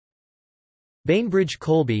Bainbridge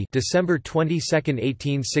Colby (December 22,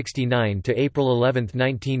 1869 to April 11,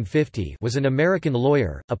 1950) was an American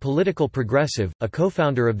lawyer, a political progressive, a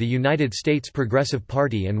co-founder of the United States Progressive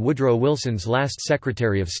Party and Woodrow Wilson's last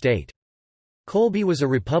Secretary of State. Colby was a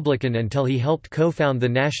Republican until he helped co-found the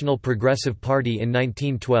National Progressive Party in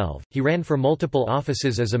 1912. He ran for multiple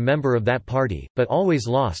offices as a member of that party, but always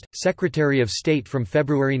lost. Secretary of State from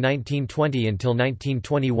February 1920 until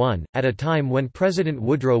 1921, at a time when President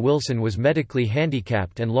Woodrow Wilson was medically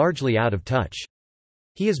handicapped and largely out of touch.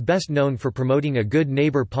 He is best known for promoting a good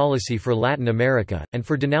neighbor policy for Latin America, and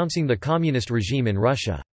for denouncing the communist regime in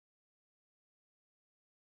Russia.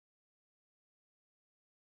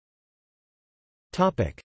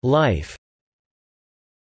 Life.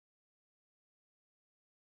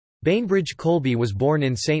 Bainbridge Colby was born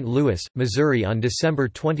in St. Louis, Missouri on December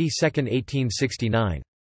 22, 1869.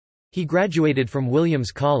 He graduated from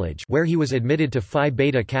Williams College, where he was admitted to Phi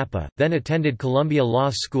Beta Kappa, then attended Columbia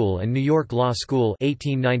Law School and New York Law School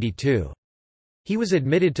 1892. He was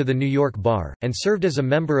admitted to the New York Bar, and served as a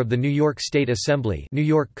member of the New York State Assembly, New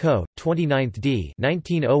York Co., 29th D.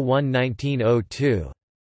 1901–1902.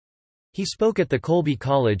 He spoke at the Colby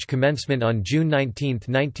College commencement on June 19,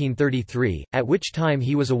 1933, at which time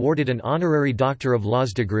he was awarded an honorary Doctor of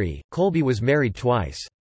Laws degree. Colby was married twice.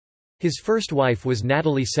 His first wife was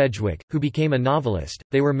Natalie Sedgwick, who became a novelist.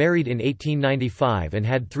 They were married in 1895 and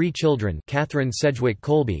had 3 children: Catherine Sedgwick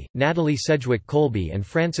Colby, Natalie Sedgwick Colby, and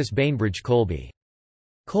Frances Bainbridge Colby.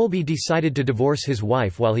 Colby decided to divorce his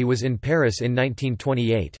wife while he was in Paris in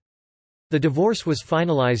 1928. The divorce was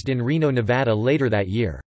finalized in Reno, Nevada later that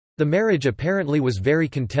year. The marriage apparently was very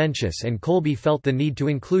contentious, and Colby felt the need to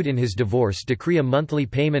include in his divorce decree a monthly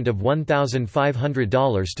payment of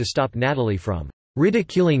 $1,500 to stop Natalie from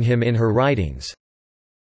ridiculing him in her writings.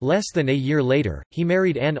 Less than a year later, he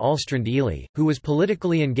married Anne Alstrand Ely, who was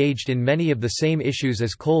politically engaged in many of the same issues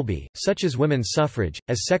as Colby, such as women's suffrage.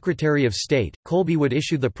 As Secretary of State, Colby would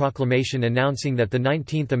issue the proclamation announcing that the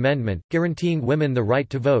 19th Amendment, guaranteeing women the right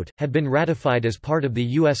to vote, had been ratified as part of the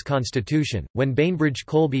U.S. Constitution. When Bainbridge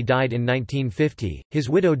Colby died in 1950, his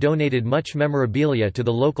widow donated much memorabilia to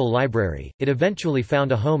the local library. It eventually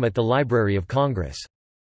found a home at the Library of Congress.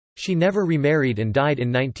 She never remarried and died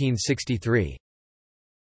in 1963.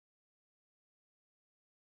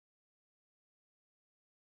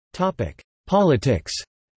 Politics.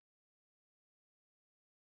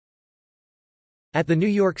 At the New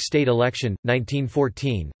York State election,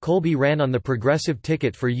 1914, Colby ran on the progressive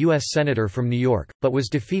ticket for U.S. Senator from New York, but was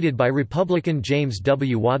defeated by Republican James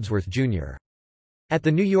W. Wadsworth, Jr. At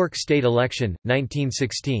the New York State election,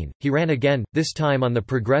 1916, he ran again, this time on the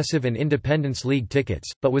Progressive and Independence League tickets,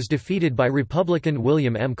 but was defeated by Republican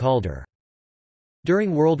William M. Calder.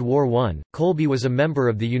 During World War I, Colby was a member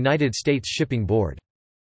of the United States Shipping Board.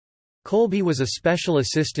 Colby was a special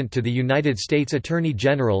assistant to the United States Attorney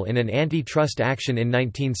General in an antitrust action in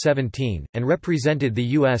 1917, and represented the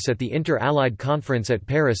U.S. at the Inter-Allied Conference at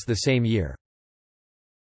Paris the same year.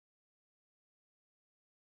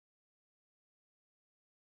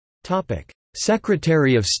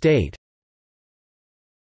 Secretary of State.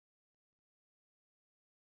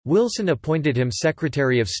 Wilson appointed him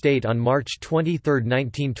Secretary of State on March 23,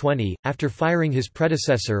 1920, after firing his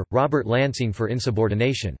predecessor, Robert Lansing, for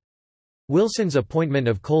insubordination. Wilson's appointment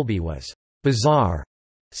of Colby was bizarre,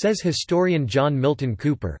 says historian John Milton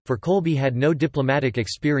Cooper, for Colby had no diplomatic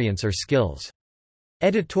experience or skills.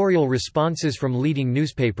 Editorial responses from leading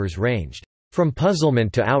newspapers ranged from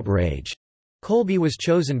puzzlement to outrage. Colby was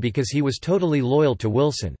chosen because he was totally loyal to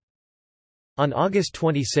Wilson. On August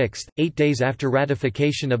 26, 8 days after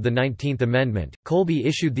ratification of the 19th Amendment, Colby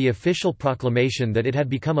issued the official proclamation that it had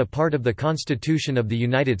become a part of the Constitution of the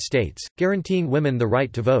United States, guaranteeing women the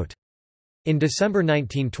right to vote. In December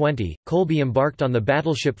 1920, Colby embarked on the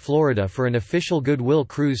battleship Florida for an official goodwill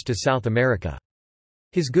cruise to South America.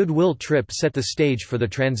 His goodwill trip set the stage for the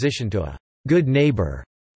transition to a good neighbor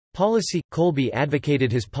policy. Colby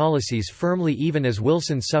advocated his policies firmly even as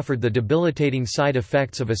Wilson suffered the debilitating side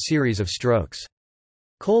effects of a series of strokes.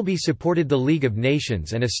 Colby supported the League of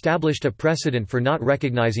Nations and established a precedent for not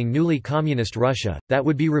recognizing newly communist Russia, that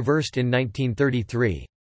would be reversed in 1933.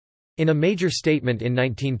 In a major statement in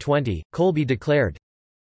 1920, Colby declared,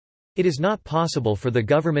 "It is not possible for the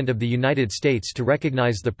government of the United States to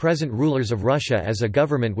recognize the present rulers of Russia as a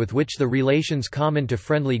government with which the relations common to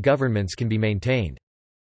friendly governments can be maintained.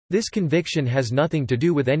 This conviction has nothing to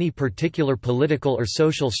do with any particular political or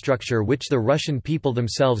social structure which the Russian people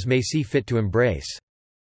themselves may see fit to embrace.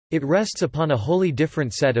 It rests upon a wholly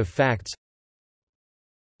different set of facts.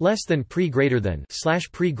 less than pre greater than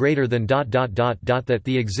slash pre greater than that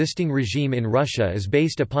the existing regime in Russia is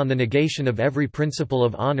based upon the negation of every principle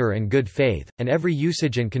of honor and good faith, and every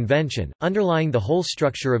usage and convention, underlying the whole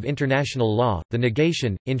structure of international law, the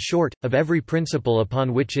negation, in short, of every principle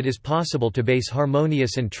upon which it is possible to base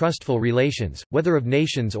harmonious and trustful relations, whether of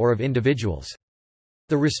nations or of individuals.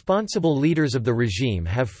 The responsible leaders of the regime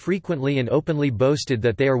have frequently and openly boasted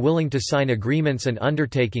that they are willing to sign agreements and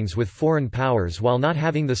undertakings with foreign powers while not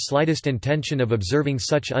having the slightest intention of observing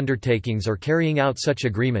such undertakings or carrying out such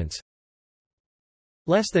agreements.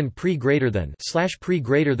 Less than pre greater than slash pre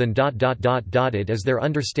greater than it is their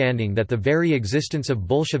understanding that the very existence of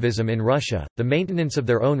Bolshevism in Russia, the maintenance of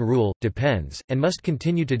their own rule, depends, and must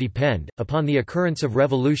continue to depend, upon the occurrence of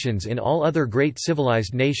revolutions in all other great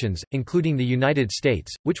civilized nations, including the United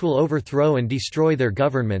States, which will overthrow and destroy their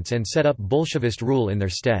governments and set up Bolshevist rule in their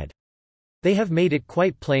stead. They have made it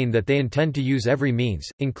quite plain that they intend to use every means,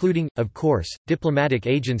 including, of course, diplomatic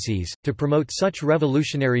agencies, to promote such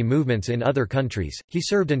revolutionary movements in other countries. He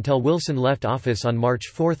served until Wilson left office on March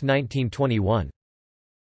 4, 1921.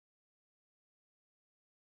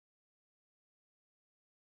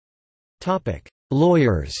 Topic: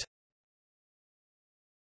 Lawyers.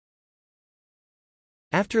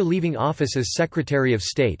 After leaving office as Secretary of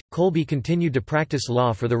State, Colby continued to practice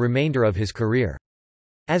law for the remainder of his career.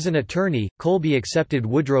 As an attorney, Colby accepted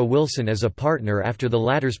Woodrow Wilson as a partner after the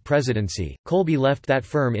latter's presidency. Colby left that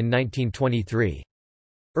firm in 1923.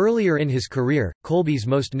 Earlier in his career, Colby's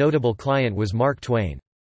most notable client was Mark Twain.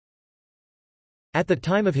 At the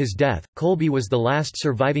time of his death, Colby was the last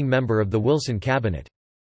surviving member of the Wilson cabinet.